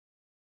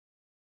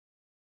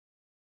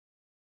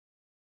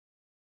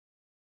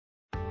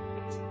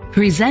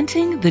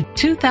Presenting the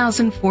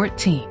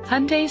 2014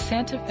 Hyundai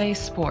Santa Fe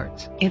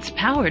Sport. It's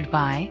powered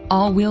by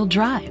all-wheel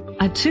drive,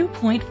 a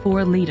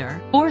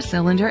 2.4-liter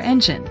four-cylinder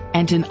engine,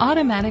 and an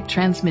automatic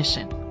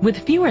transmission.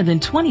 With fewer than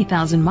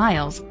 20,000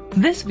 miles,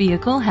 this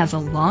vehicle has a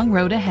long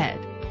road ahead.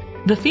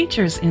 The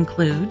features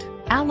include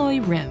alloy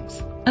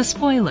rims, a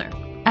spoiler,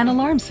 an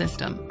alarm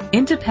system,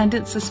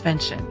 independent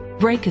suspension,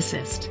 brake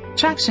assist,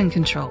 traction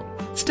control,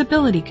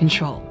 stability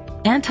control,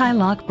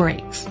 anti-lock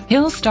brakes,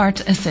 hill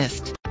start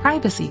assist,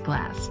 privacy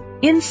glass.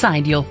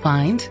 Inside you'll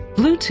find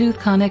Bluetooth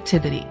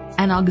connectivity,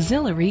 an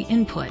auxiliary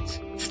input,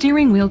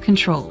 steering wheel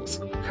controls,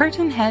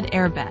 curtain head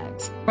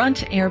airbags, front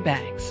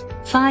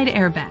airbags,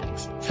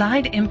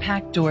 side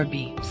impact door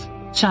beams,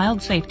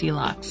 child safety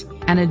locks,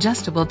 an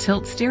adjustable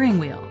tilt steering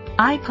wheel,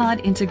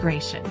 iPod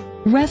integration.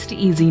 Rest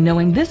easy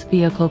knowing this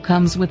vehicle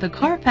comes with a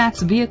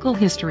Carfax Vehicle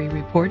History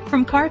Report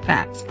from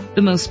Carfax,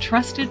 the most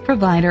trusted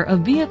provider of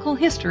vehicle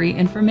history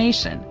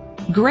information.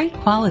 Great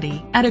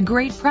quality at a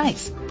great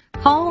price.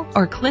 Call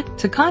or click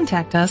to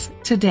contact us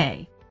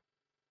today.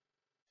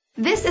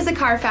 This is a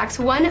Carfax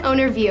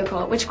one-owner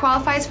vehicle which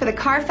qualifies for the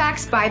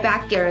Carfax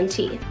buyback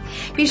guarantee.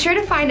 Be sure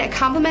to find a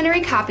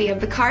complimentary copy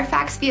of the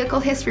Carfax Vehicle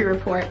History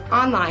Report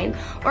online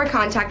or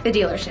contact the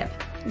dealership.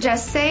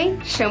 Just say,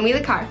 "Show me the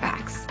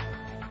Carfax."